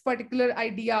this particular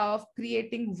idea of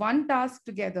creating one task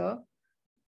together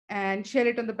and share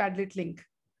it on the Padlet link.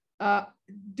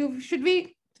 Should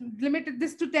we limit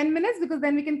this to 10 minutes? Because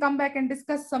then we can come back and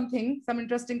discuss some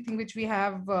interesting thing which we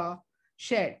have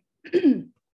shared.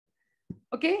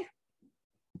 Okay.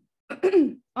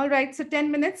 All right, so 10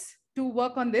 minutes to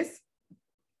work on this.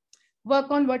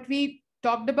 Work on what we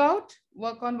talked about,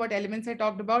 work on what elements I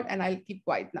talked about, and I'll keep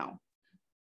quiet now.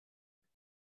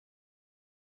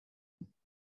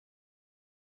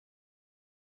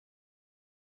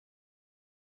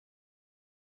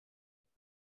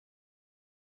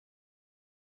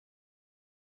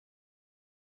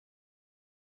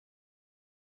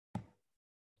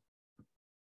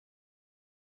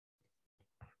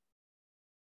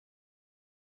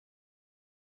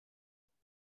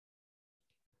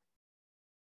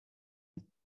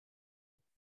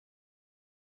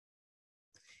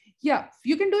 Yeah,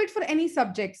 you can do it for any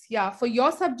subjects. Yeah, for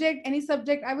your subject, any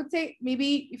subject, I would say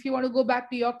maybe if you want to go back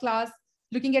to your class,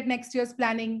 looking at next year's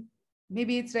planning,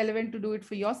 maybe it's relevant to do it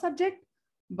for your subject,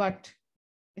 but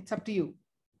it's up to you.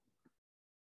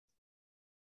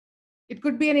 It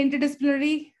could be an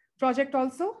interdisciplinary project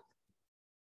also.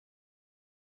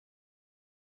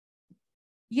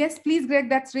 Yes, please, Greg,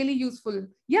 that's really useful.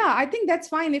 Yeah, I think that's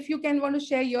fine. If you can want to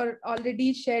share your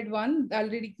already shared one,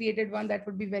 already created one, that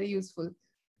would be very useful.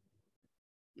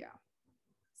 Yeah.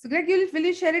 So Greg, will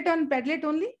you share it on Padlet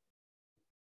only?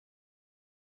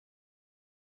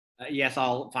 Yes,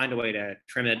 I'll find a way to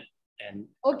trim it and.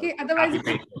 Okay. Otherwise,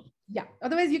 yeah.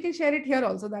 Otherwise, you can share it here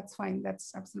also. That's fine.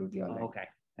 That's absolutely all right. Okay.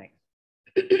 Thanks.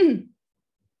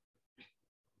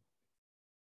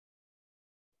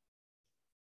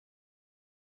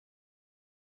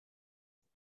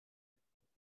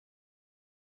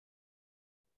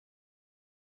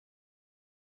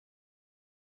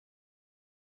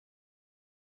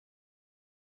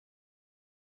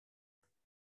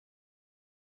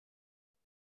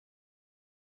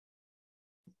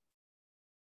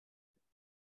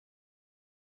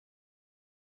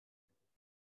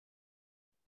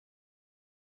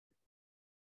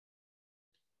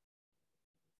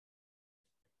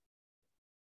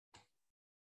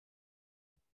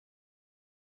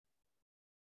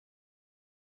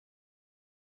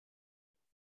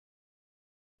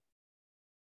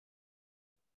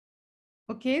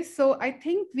 Okay, so I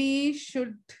think we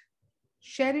should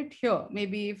share it here.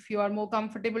 Maybe if you are more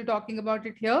comfortable talking about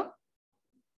it here.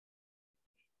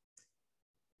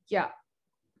 Yeah.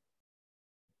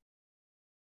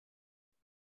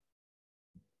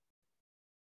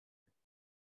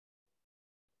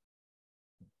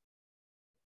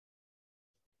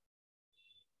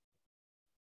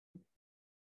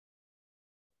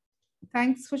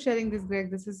 Thanks for sharing this,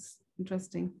 Greg. This is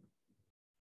interesting.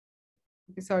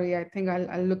 Okay, sorry, I think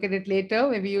I'll look at it later.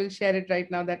 Maybe you'll share it right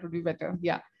now. That would be better.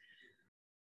 Yeah.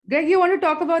 Greg, you want to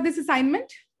talk about this assignment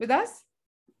with us?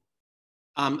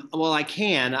 Well, I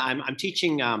can. I'm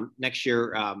teaching next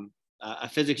year a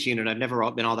physics unit. I've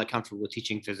never been all that comfortable with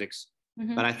teaching physics,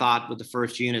 but I thought with the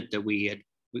first unit that we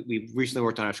recently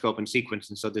worked on our scope and sequence,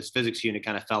 and so this physics unit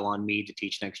kind of fell on me to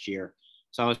teach next year.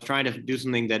 So I was trying to do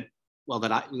something that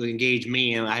would engage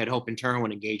me, and I had hope in turn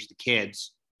would engage the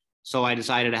kids. So I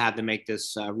decided to have them make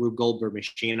this Rube Goldberg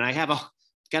machine, and I have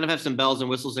kind of have some bells and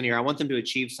whistles in here. I want them to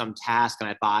achieve some task, and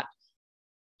I thought,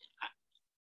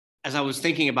 as I was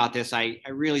thinking about this, I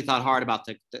really thought hard about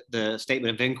the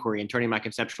statement of inquiry and turning my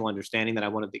conceptual understanding that I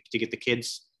wanted to get the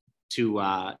kids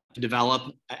to develop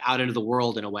out into the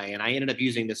world in a way. And I ended up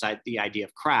using the idea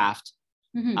of craft.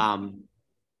 The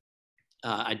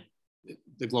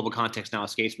global context now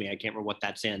escapes me. I can't remember what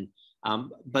that's in.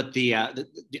 But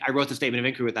I wrote the statement of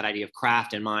inquiry with that idea of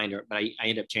craft in mind, but I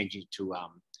ended up changing it to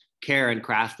care and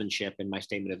craftsmanship in my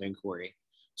statement of inquiry.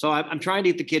 So I'm trying to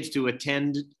get the kids to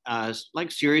attend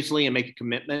like seriously and make a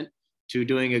commitment to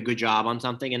doing a good job on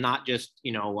something, and not just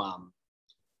being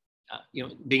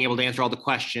able to answer all the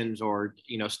questions or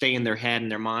stay in their head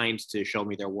and their minds to show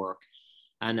me their work.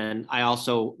 And then I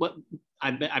also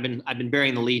I've been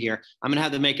bearing the lead here. I'm gonna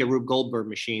have them make a Rube Goldberg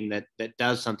machine that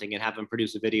does something, and have them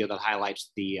produce a video that highlights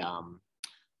the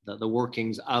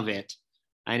workings of it.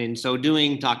 And in so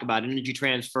doing, talk about energy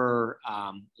transfer,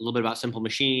 a little bit about simple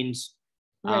machines.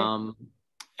 Right.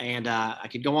 And I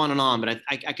could go on and on, but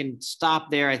I can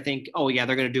stop there. I think, oh yeah,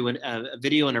 they're going to do a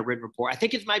video and a written report. I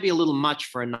think it might be a little much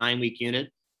for a 9-week unit.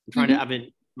 I'm trying to,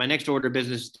 my next order of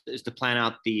business is to plan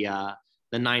out the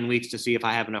 9 weeks to see if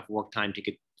I have enough work time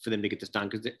for them to get this done.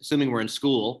 Because assuming we're in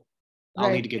school, I'll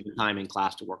need to give the time in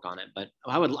class to work on it. But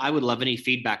I would love any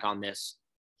feedback on this.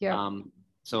 Yeah.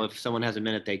 So if someone has a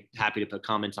minute, they're happy to put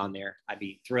comments on there. I'd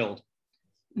be thrilled.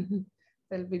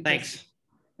 That'll be Thanks.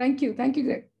 Thank you,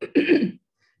 Greg.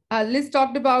 Liz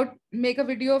talked about make a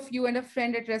video of you and a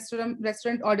friend at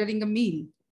restaurant ordering a meal.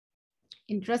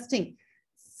 Interesting.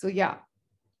 So yeah.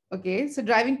 Okay. So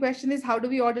driving question is, how do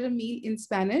we order a meal in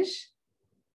Spanish?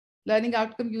 Learning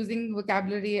outcome using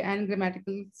vocabulary and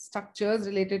grammatical structures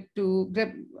related to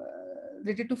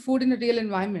food in a real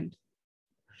environment.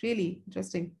 Really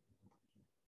interesting.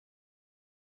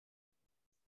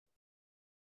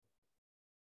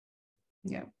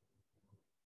 Yeah.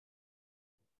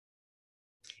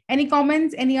 Any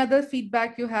comments, any other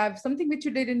feedback you have, something which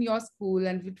you did in your school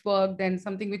and which worked and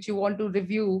something which you want to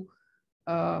review?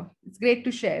 It's great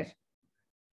to share.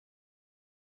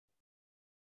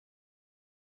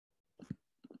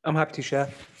 I'm happy to share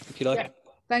if you like. Yeah.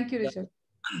 Thank you, Rishabh.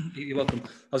 You're welcome.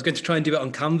 I was going to try and do it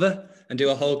on Canva and do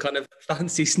a whole kind of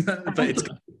fancy snap, but it's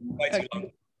way too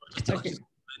long. Okay.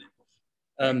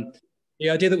 The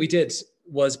idea that we did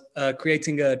was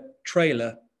creating a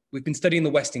trailer. We've been studying the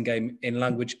Westing game in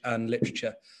language and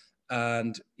literature.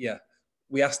 And yeah,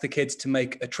 we asked the kids to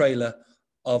make a trailer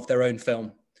of their own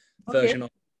film version of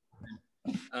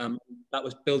that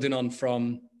was building on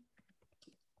from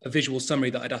a visual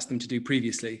summary that I'd asked them to do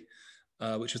previously,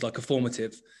 which was like a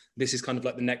formative. This is kind of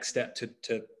like the next step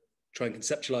to try and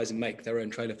conceptualize and make their own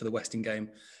trailer for the Westing game.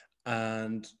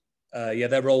 And yeah,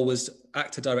 their role was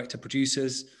actor, director,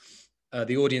 producers.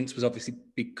 The audience was obviously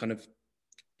big kind of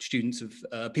students of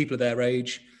people of their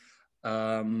age.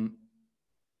 Yeah,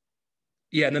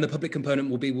 and then the public component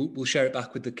will be, we'll share it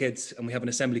back with the kids, and we have an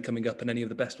assembly coming up, and any of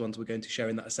the best ones we're going to share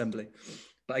in that assembly.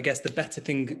 But I guess the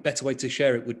better way to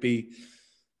share it would be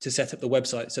to set up the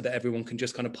website so that everyone can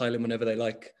just kind of pile in whenever they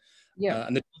like. Yeah.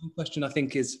 And the question I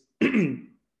think is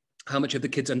how much have the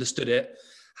kids understood it?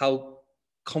 How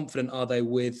confident are they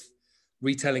with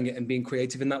retelling it and being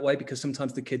creative in that way? Because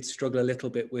sometimes the kids struggle a little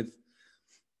bit with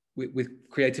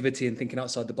creativity and thinking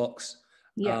outside the box.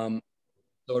 Yeah.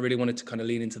 So I really wanted to kind of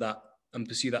lean into that and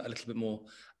pursue that a little bit more.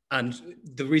 And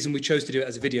the reason we chose to do it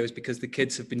as a video is because the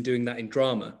kids have been doing that in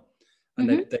drama, and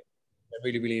they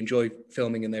really, really enjoy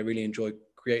filming, and they really enjoy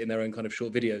creating their own kind of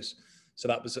short videos. So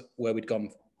that was where we'd gone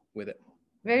with it.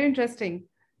 Very interesting.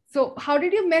 So how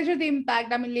did you measure the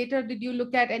impact? I mean, later, did you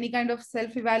look at any kind of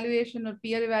self-evaluation or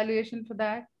peer evaluation for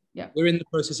that? Yeah. We're in the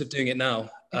process of doing it now.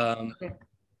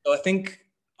 So I think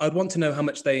I'd want to know how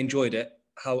much they enjoyed it,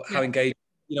 how engaged,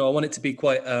 I want it to be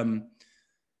quite, and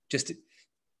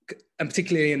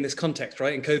particularly in this context,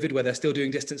 right? In COVID, where they're still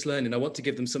doing distance learning, I want to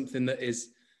give them something that it's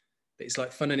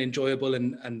like fun and enjoyable,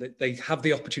 and that they have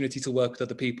the opportunity to work with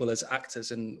other people as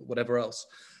actors and whatever else.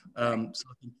 So I think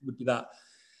it would be that.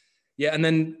 Yeah, and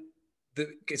then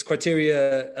it's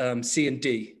criteria C and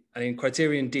D. And in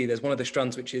criterion D, there's one of the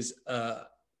strands, which is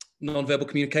non-verbal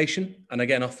communication. And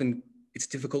again, often it's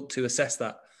difficult to assess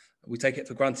that. We take it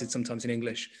for granted sometimes in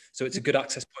English. So it's a good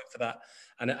access point for that.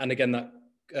 And again, that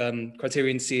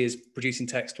criterion C is producing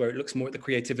text, where it looks more at the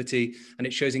creativity and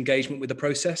it shows engagement with the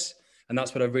process. And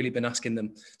that's what I've really been asking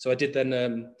them. So I did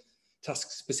then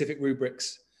task-specific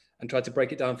rubrics and tried to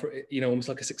break it down for, almost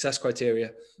like a success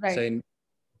criteria, saying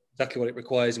exactly what it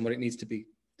requires and what it needs to be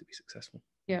successful.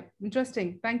 Yeah,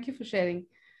 interesting. Thank you for sharing.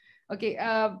 Okay,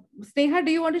 Sneha,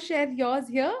 do you want to share yours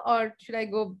here, or should I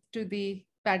go to the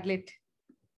Padlet?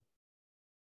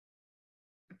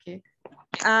 Okay.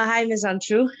 Hi, Ms.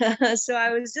 Anshu. So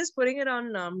I was just putting it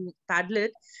on Padlet,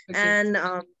 and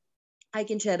I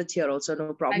can share it here also,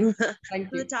 no problem.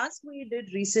 Thank you. The task we did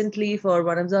recently for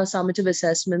one of the summative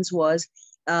assessments was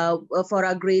for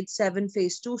our grade 7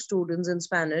 phase 2 students in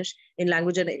Spanish in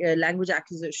language and language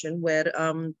acquisition, where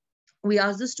we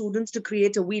asked the students to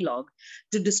create a vlog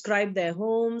to describe their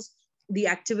homes, the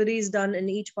activities done in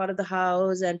each part of the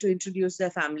house, and to introduce their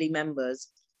family members.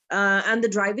 And the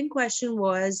driving question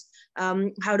was,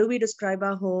 how do we describe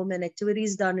our home and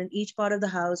activities done in each part of the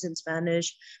house in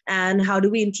Spanish? And how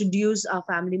do we introduce our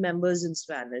family members in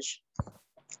Spanish?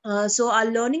 So our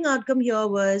learning outcome here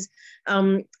was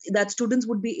that students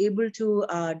would be able to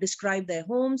describe their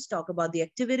homes, talk about the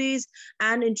activities,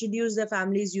 and introduce their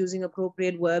families using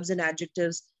appropriate verbs and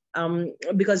adjectives,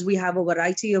 because we have a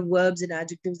variety of verbs and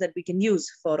adjectives that we can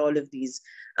use for all of these.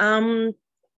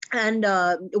 And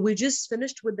we just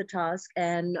finished with the task,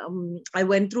 and I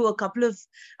went through a couple of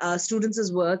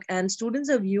students' work, and students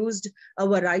have used a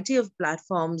variety of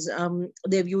platforms.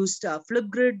 They've used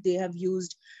Flipgrid, they have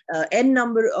used n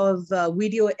number of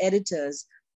video editors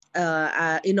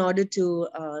in order to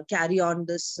carry on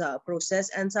this process.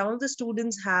 And some of the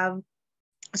students have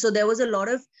So there was a lot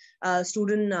of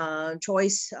student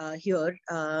choice here,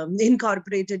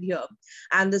 incorporated here.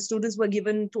 And the students were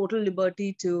given total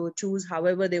liberty to choose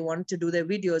however they want to do their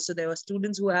videos. So there were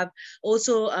students who have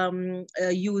also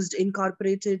used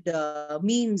incorporated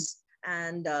memes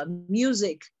and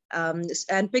music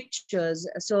and pictures.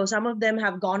 So some of them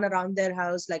have gone around their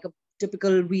house like a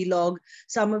typical vlog.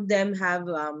 Some of them have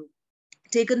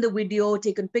taken the video,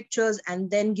 taken pictures,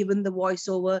 and then given the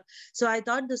voiceover. So I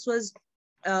thought this was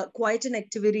quite an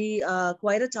activity,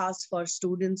 quite a task for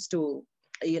students to,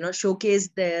 showcase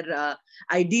their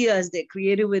ideas, their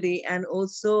creativity, and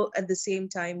also at the same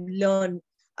time learn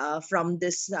from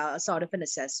this sort of an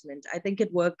assessment. I think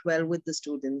it worked well with the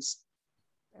students.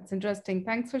 That's interesting.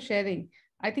 Thanks for sharing.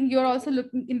 I think you're also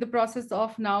looking in the process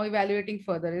of now evaluating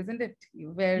further, isn't it?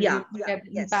 Where you look at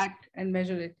impact and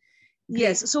measure it. Great.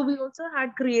 Yes, so we also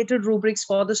had created rubrics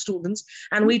for the students,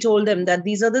 and we told them that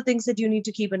these are the things that you need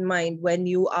to keep in mind when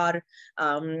you are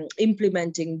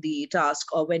implementing the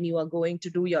task or when you are going to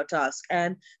do your task.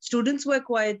 And students were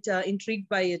quite intrigued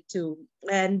by it too,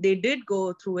 and they did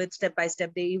go through it step by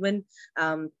step. They even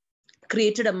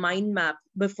created a mind map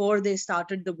before they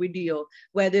started the video,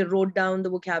 where they wrote down the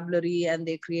vocabulary, and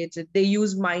they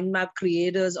used mind map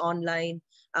creators online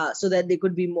so that they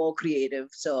could be more creative.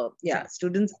 So yeah,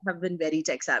 students have been very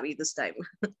tech savvy this time.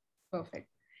 Perfect.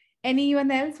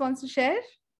 Anyone else wants to share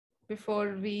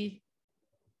before we?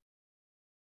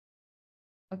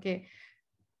 Okay.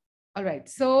 All right.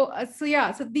 So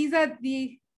these are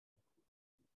the,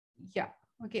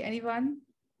 okay. Anyone?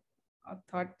 I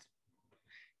thought.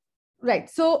 Right.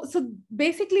 So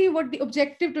basically what the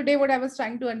objective today, what I was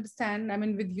trying to understand, I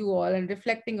mean, with you all and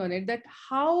reflecting on it, that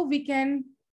how we can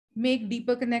make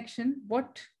deeper connection,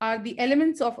 what are the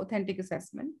elements of authentic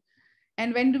assessment,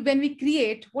 and when we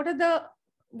create, what are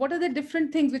the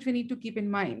different things which we need to keep in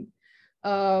mind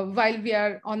while we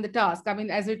are on the task. I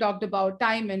mean, as we talked about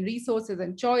time and resources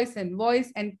and choice and voice,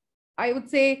 and I would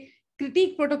say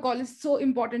critique protocol is so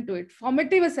important to it.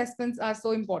 Formative assessments are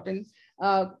so important.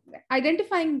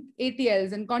 Identifying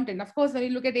ATLs and content. Of course, when you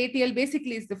look at ATL,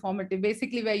 basically it's the formative,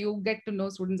 basically where you get to know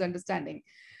students' understanding.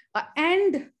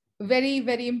 And very,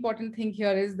 very important thing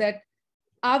here is that,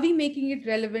 are we making it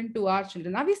relevant to our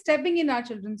children? Are we stepping in our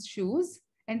children's shoes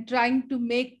and trying to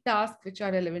make tasks which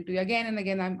are relevant to you? Again and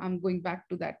again, I'm going back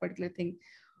to that particular thing.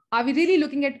 Are we really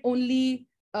looking at only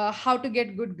how to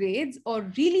get good grades, or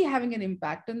really having an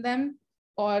impact on them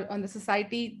or on the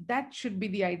society? That should be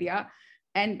the idea.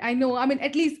 And I know, I mean,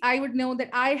 at least I would know that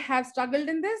I have struggled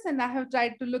in this, and I have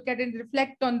tried to look at it and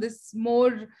reflect on this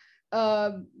more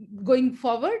going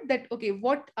forward, that, okay,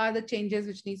 what are the changes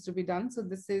which needs to be done? So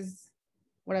this is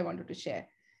what I wanted to share.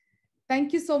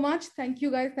 Thank you so much. Thank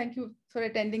you guys. Thank you for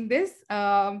attending this.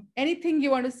 Anything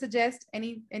you want to suggest,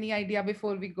 any idea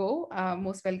before we go?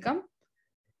 Most welcome.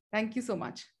 Thank you so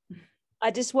much.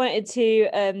 I just wanted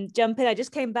to jump in. I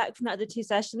just came back from the other two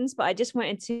sessions, but I just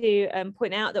wanted to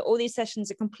point out that all these sessions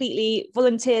are completely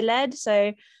volunteer led.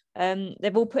 So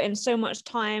they've all put in so much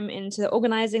time into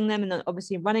organizing them and then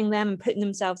obviously running them and putting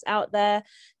themselves out there.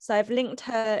 So I've linked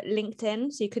her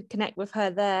LinkedIn, so you could connect with her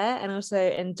there and also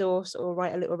endorse or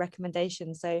write a little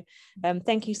recommendation. So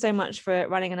thank you so much for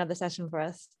running another session for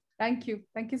us. Thank you.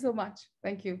 Thank you so much.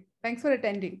 Thank you. Thanks for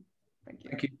attending. Thank you.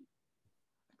 Thank you.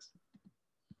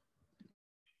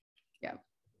 Yeah.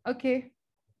 Okay.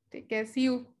 Take care. See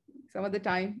you some other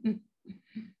time.